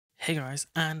Hey guys,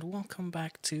 and welcome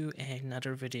back to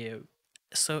another video.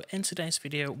 So in today's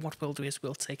video, what we'll do is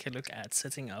we'll take a look at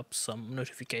setting up some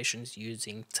notifications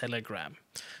using Telegram.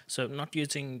 So not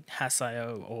using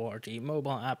Has.io or the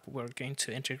mobile app, we're going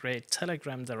to integrate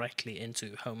Telegram directly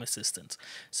into Home Assistant.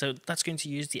 So that's going to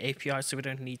use the API, so we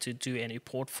don't need to do any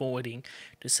port forwarding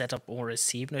to set up or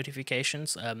receive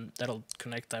notifications. That'll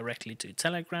connect directly to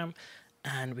Telegram,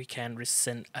 and we can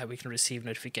receive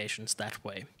notifications that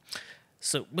way.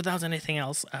 So without anything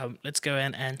else, let's go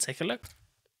in and take a look.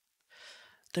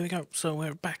 There we go. So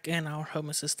we're back in our Home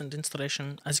Assistant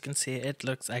installation. As you can see, it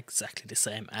looks exactly the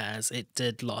same as it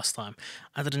did last time.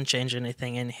 I didn't change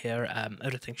anything in here.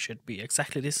 Everything should be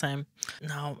exactly the same.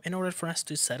 Now, in order for us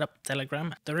to set up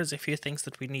Telegram, there is a few things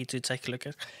that we need to take a look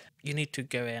at. You need to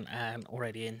go in and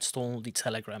already install the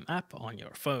Telegram app on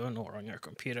your phone or on your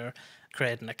computer,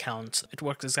 create an account. It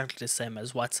works exactly the same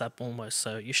as WhatsApp almost,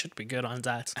 so you should be good on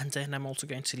that. And then I'm also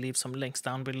going to leave some links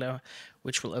down below,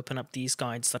 which will open up these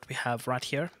guides that we have right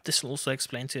here. This will also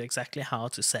explain to you exactly how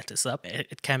to set this up.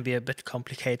 It can be a bit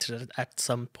complicated at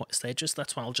some stages.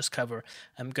 That's why I'll just cover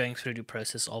going through the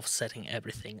process of setting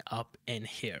everything up in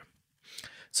here.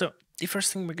 So the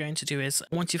first thing we're going to do is,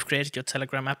 once you've created your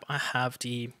Telegram app, I have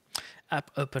the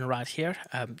app open right here.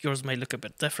 Yours may look a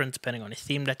bit different depending on the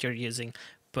theme that you're using,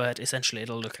 but essentially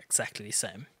it'll look exactly the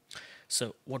same.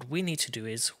 So what we need to do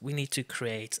is we need to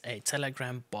create a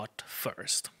Telegram bot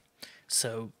first.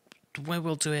 So the way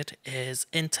we'll do it is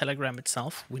in Telegram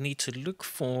itself, we need to look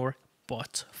for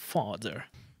bot father.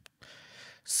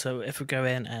 So if we go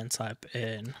in and type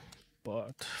in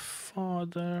bot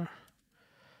father,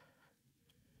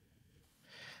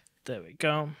 there we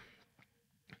go.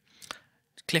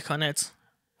 Click on it.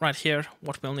 Right here,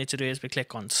 what we'll need to do is we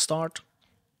click on start.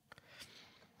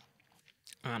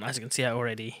 And as you can see, I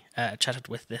already chatted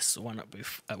with this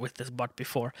with this bot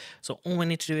before. So all we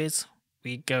need to do is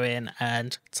we go in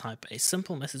and type a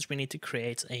simple message. We need to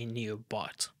create a new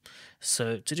bot.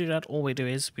 So to do that, all we do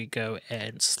is we go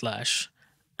in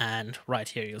 / and right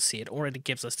here you'll see it already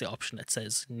gives us the option that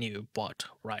says new bot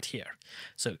right here.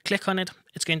 So click on it.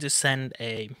 It's going to send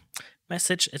a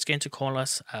message. It's going to call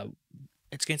us.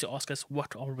 It's going to ask us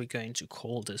what are we going to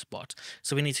call this bot.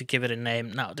 So we need to give it a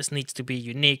name. Now this needs to be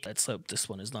unique. Let's hope this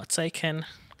one is not taken.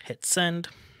 Hit send.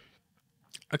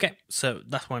 Okay, so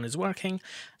that one is working.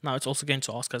 Now it's also going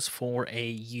to ask us for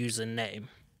a username.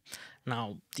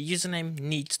 Now the username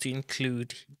needs to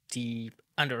include the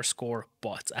underscore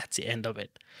bot at the end of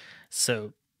it.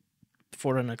 So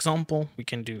for an example, we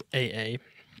can do AA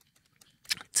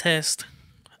test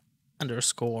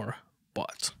underscore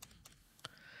bot.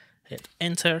 Hit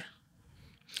enter.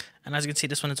 And as you can see,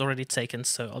 this one is already taken,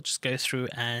 so I'll just go through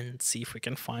and see if we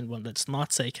can find one that's not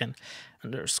taken.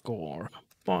 Underscore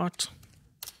bot.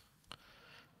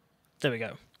 There we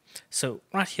go. So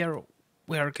right here,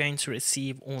 we are going to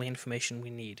receive all the information we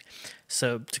need.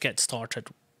 So to get started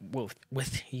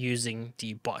with using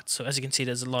the bot. So as you can see,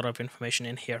 there's a lot of information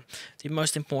in here. The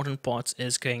most important part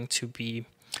is going to be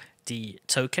the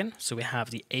token. So we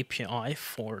have the API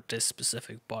for this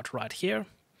specific bot right here.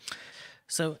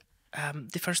 So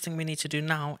the first thing we need to do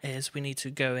now is we need to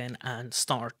go in and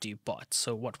start the bot.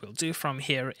 So what we'll do from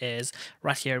here is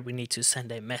right here we need to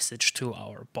send a message to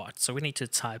our bot. So we need to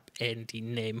type in the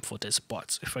name for this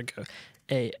bot. So if I go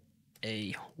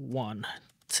AA1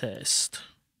 test,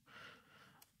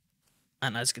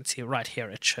 and as you can see right here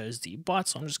it shows the bot.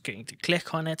 So I'm just going to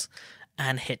click on it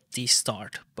and hit the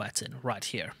start button right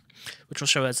here, which will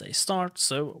show us a start.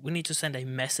 So we need to send a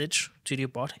message to the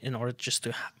bot in order just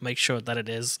to make sure that it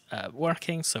is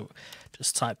working. So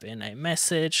just type in a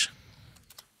message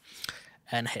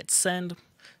and hit send.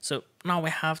 So now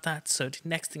we have that. So the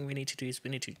next thing we need to do is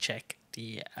we need to check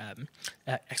the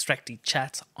extract the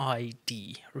chat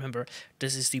ID. Remember,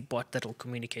 this is the bot that will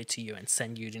communicate to you and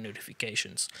send you the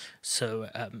notifications. So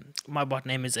my bot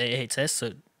name is AA test.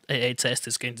 So AA test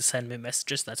is going to send me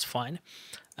messages. That's fine.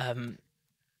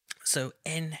 So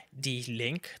in the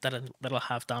link that I'll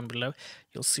have down below,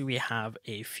 you'll see we have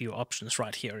a few options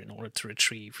right here in order to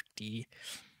retrieve the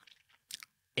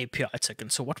API token.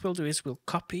 So what we'll do is we'll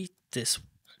copy this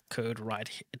code right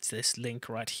here. It's this link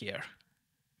right here.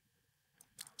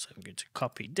 So I'm going to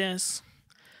copy this,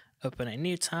 open a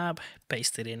new tab,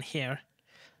 paste it in here.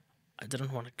 I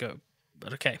didn't want to go,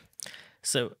 but okay.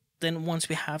 So then once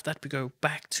we have that, we go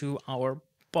back to our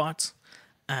bot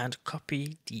and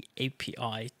copy the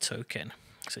API token.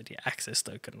 So the access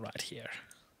token right here.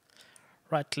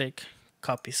 Right click,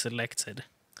 copy selected.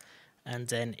 And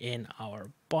then in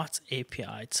our bot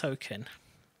API token,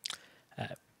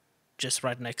 just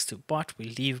right next to bot, we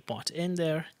leave bot in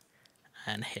there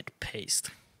and hit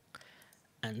paste.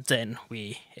 and then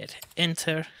we hit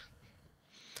enter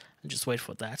and just wait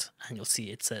for that, and you'll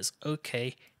see it says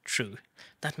okay, true.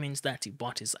 That means that the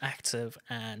bot is active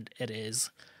and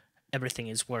everything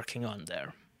is working on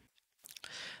there.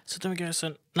 So there we go.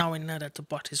 So now we know that the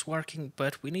bot is working,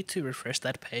 but we need to refresh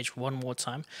that page one more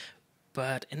time.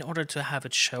 But in order to have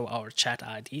it show our chat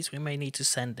IDs, we may need to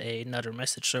send another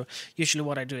message. So usually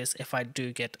what I do is, if I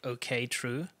do get okay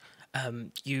true,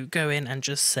 you go in and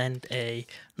just send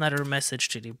another message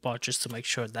to the bot just to make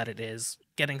sure that it is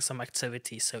getting some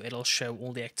activity. So it'll show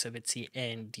all the activity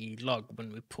in the log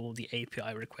when we pull the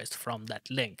API request from that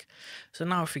link. So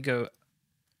now if we go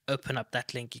open up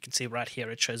that link, you can see right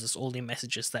here it shows us all the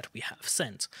messages that we have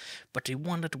sent. But the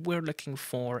one that we're looking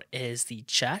for is the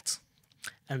chat,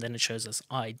 and then it shows us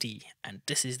ID, and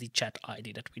this is the chat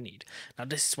ID that we need. Now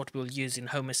this is what we'll use in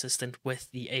Home Assistant with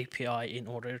the API in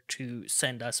order to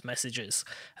send us messages.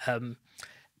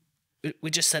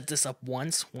 We just set this up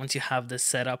once. Once you have this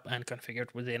set up and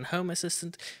configured within Home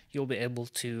Assistant, you'll be able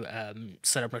to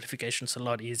set up notifications a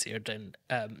lot easier than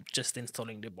just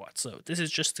installing the bot. So this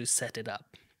is just to set it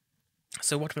up.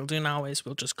 So what we'll do now is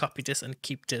we'll just copy this and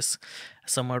keep this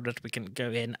somewhere that we can go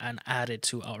in and add it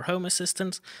to our Home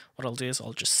Assistant. What I'll do is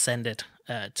I'll just send it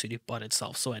to the bot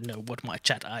itself, so I know what my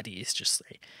chat ID is, just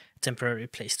a temporary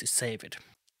place to save it.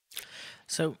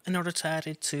 So in order to add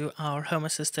it to our Home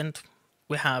Assistant,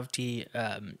 we have the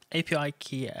API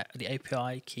key,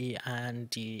 and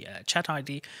the chat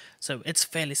ID. So it's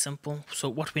fairly simple. So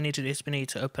what we need to do is we need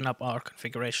to open up our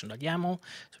configuration.yaml.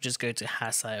 So just go to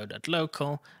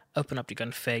hasio.local, open up the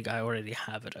config. I already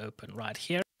have it open right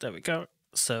here. There we go.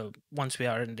 So once we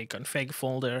are in the config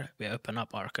folder, we open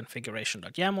up our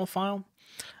configuration.yaml file,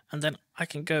 and then I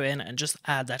can go in and just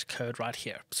add that code right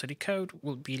here. So the code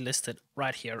will be listed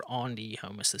right here on the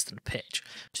Home Assistant page.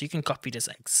 So you can copy this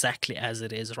exactly as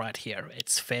it is right here.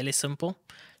 It's fairly simple.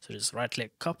 So just right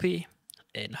click, copy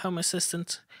in Home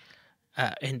Assistant.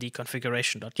 In the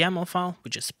configuration.yaml file, we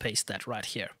just paste that right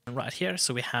here. And right here,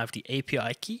 so we have the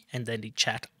API key and then the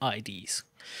chat IDs.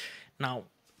 Now,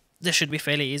 this should be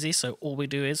fairly easy. So all we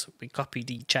do is we copy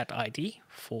the chat ID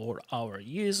for our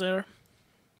user,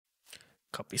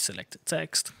 copy selected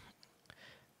text,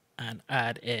 and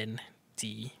add in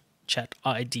the chat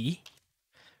ID.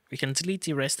 We can delete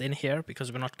the rest in here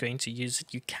because we're not going to use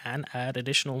it. You can add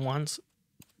additional ones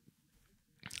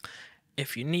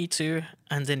if you need to,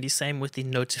 and then the same with the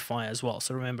notifier as well.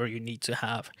 So remember, you need to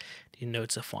have the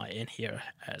notifier in here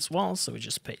as well. So we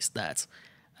just paste that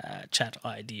chat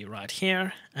ID right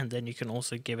here, and then you can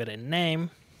also give it a name.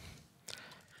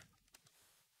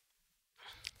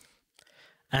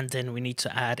 And then we need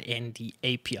to add in the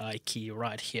API key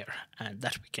right here, and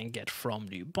that we can get from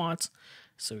the bot.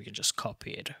 So we can just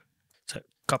copy it. So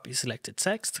copy selected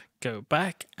text, go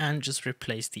back and just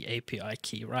replace the API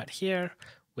key right here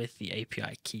with the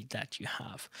API key that you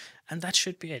have. And that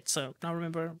should be it. So now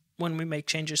remember, when we make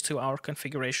changes to our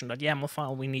configuration.yaml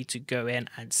file, we need to go in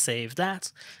and save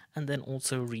that, and then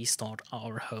also restart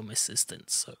our Home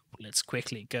Assistant. So let's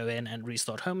quickly go in and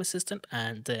restart Home Assistant,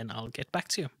 and then I'll get back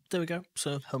to you. There we go.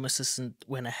 So Home Assistant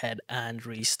went ahead and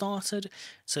restarted.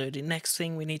 So the next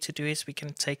thing we need to do is we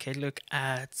can take a look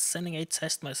at sending a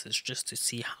test message just to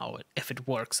see if it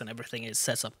works and everything is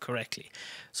set up correctly.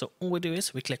 So all we do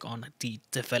is we click on the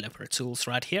developer tools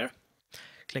right here,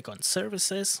 click on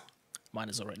services. Mine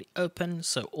is already open,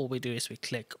 so all we do is we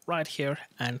click right here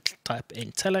and type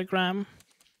in Telegram,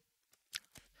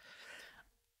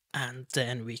 and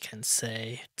then we can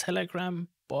say Telegram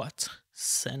bot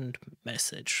send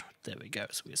message. There we go.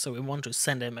 So we want to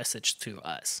send a message to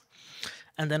us,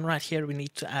 and then right here we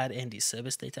need to add in the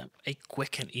service data. A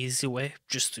quick and easy way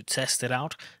just to test it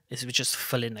out is we just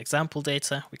fill in example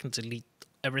data. We can delete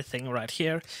everything right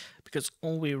here, because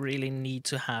all we really need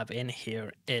to have in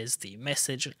here is the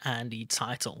message and the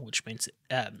title, which means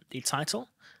the title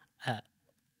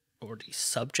or the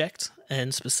subject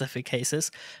in specific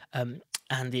cases,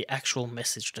 and the actual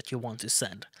message that you want to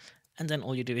send. And then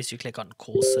all you do is you click on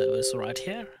call service right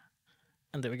here,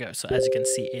 and there we go. So as you can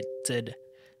see, it did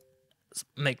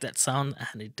make that sound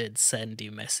and it did send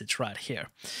the message right here.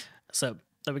 So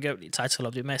there we go, the title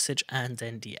of the message and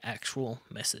then the actual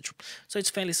message. So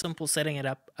it's fairly simple setting it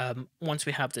up. Once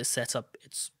we have this set up,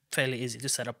 it's fairly easy to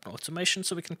set up an automation,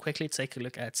 so we can quickly take a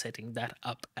look at setting that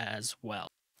up as well.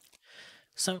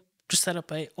 So to set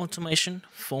up a automation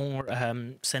for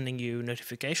sending you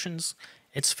notifications,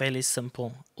 it's fairly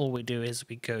simple. All we do is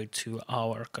we go to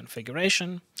our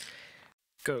configuration,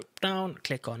 go down,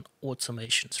 click on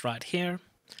automations right here.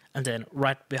 And then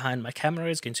right behind my camera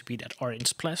is going to be that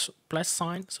orange plus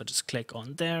sign. So just click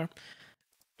on there.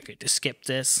 I'm going to skip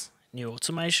this, new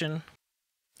automation.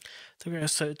 There we go.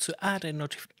 So to add a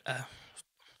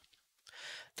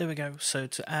there we go. So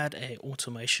to add a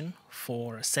automation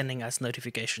for sending us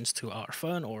notifications to our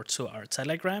phone or to our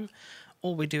Telegram,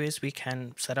 all we do is we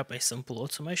can set up a simple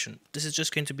automation. This is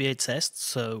just going to be a test.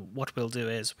 So what we'll do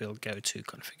is we'll go to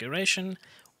configuration,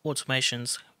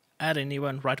 automations, add a new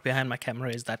one. Right behind my camera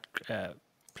is that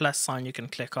plus sign you can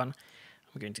click on.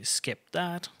 I'm going to skip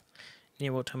that.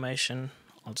 New automation.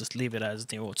 I'll just leave it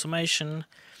as new automation.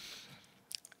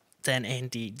 Then in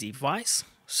the device,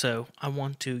 so I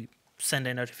want to send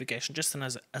a notification, just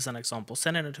as an example,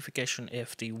 send a notification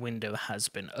if the window has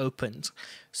been opened.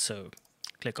 So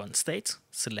click on state,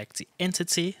 select the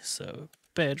entity, so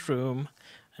bedroom,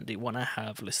 and the one I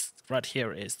have listed right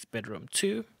here is bedroom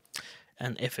 2.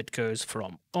 And if it goes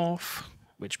from off,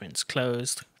 which means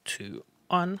closed, to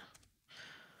on,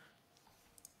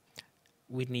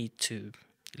 we need to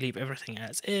leave everything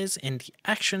as is. In the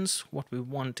actions, what we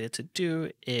wanted to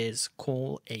do is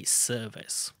call a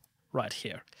service right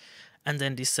here. And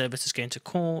then the service is going to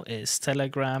call is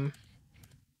Telegram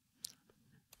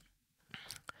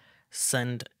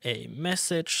send a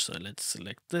message. So let's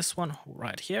select this one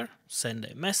right here, send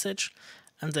a message,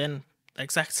 and then the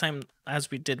exact same as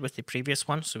we did with the previous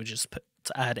one. So we just put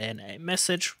to add in a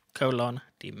message, colon,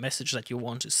 the message that you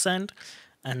want to send,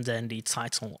 and then the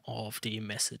title of the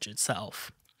message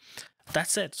itself.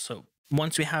 That's it. So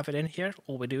once we have it in here,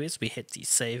 all we do is we hit the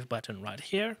save button right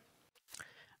here,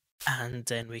 and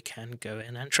then we can go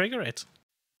in and trigger it.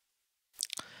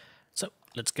 So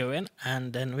let's go in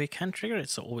and then we can trigger it.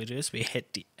 So all we do is we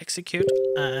hit the execute,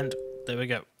 and there we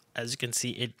go. As you can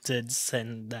see, it did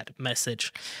send that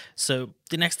message. So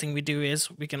the next thing we do is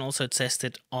we can also test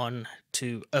it on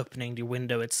to opening the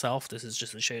window itself. This is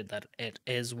just to show that it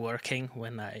is working.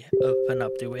 When I open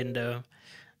up the window,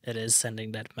 it is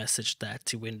sending that message that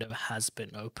the window has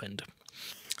been opened.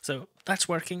 So that's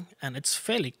working, and it's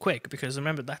fairly quick because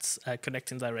remember that's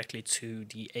connecting directly to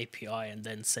the API and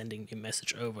then sending the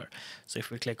message over. So if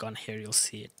we click on here, you'll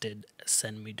see it did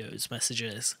send me those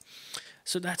messages.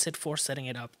 So that's it for setting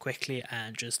it up quickly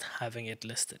and just having it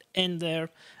listed in there.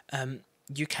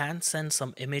 You can send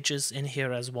some images in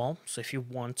here as well. So if you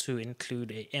want to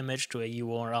include an image to a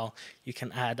URL, you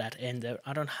can add that in there.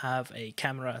 I don't have a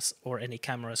cameras or any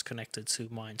cameras connected to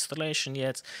my installation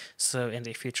yet. So in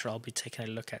the future, I'll be taking a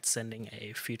look at sending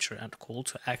a feature and call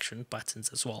to action buttons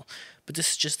as well. But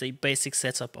this is just a basic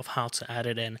setup of how to add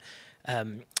it in.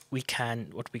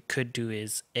 What we could do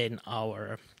is in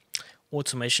our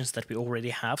automations that we already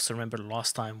have. So remember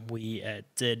last time we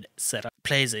did set up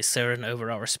plays a siren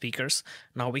over our speakers.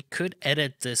 Now we could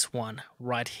edit this one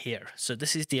right here. So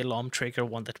this is the alarm trigger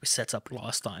one that we set up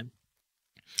last time.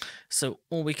 So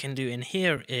all we can do in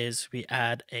here is we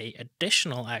add a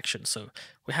additional action. So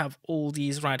we have all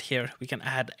these right here. We can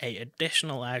add a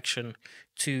additional action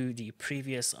to the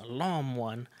previous alarm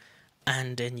one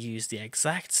and then use the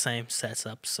exact same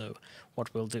setup. So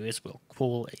what we'll do is we'll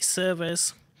call a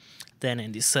service. Then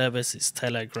in the service is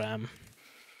Telegram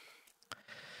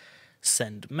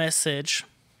send message.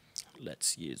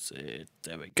 Let's use it.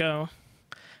 There we go.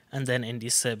 And then in the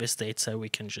service data, we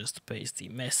can just paste the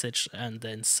message and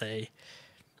then say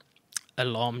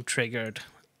alarm triggered,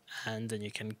 and then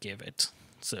you can give it.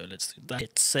 So let's do that.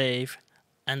 Hit save.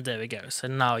 And there we go. So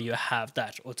now you have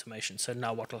that automation. So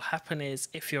now what will happen is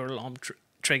if your alarm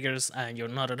triggers and you're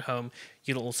not at home,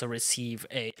 you'll also receive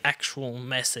a actual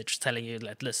message telling you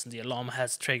that listen, the alarm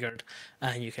has triggered,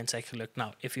 and you can take a look.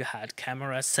 Now if you had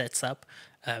camera sets up,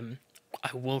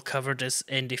 I will cover this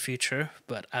in the future,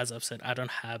 but as I've said, I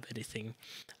don't have anything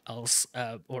else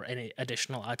or any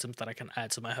additional items that I can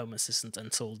add to my Home Assistant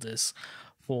until this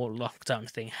whole lockdown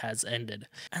thing has ended.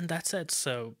 And that's it.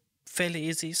 So fairly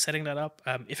easy setting that up.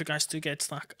 If you guys do get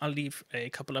stuck, I'll leave a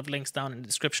couple of links down in the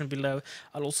description below.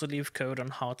 I'll also leave code on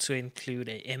how to include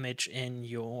an image in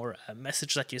your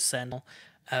message that you send.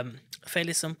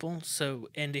 Fairly simple. So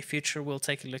in the future, we'll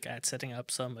take a look at setting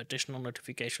up some additional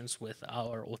notifications with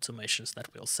our automations that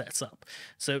we'll set up.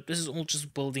 So this is all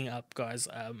just building up, guys.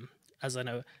 As I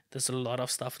know, there's a lot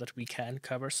of stuff that we can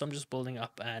cover, so I'm just building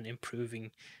up and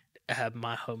improving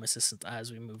my Home Assistant as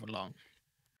we move along.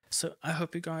 So I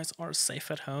hope you guys are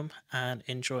safe at home and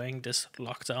enjoying this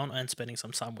lockdown and spending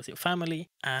some time with your family.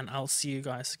 And I'll see you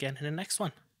guys again in the next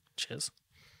one. Cheers.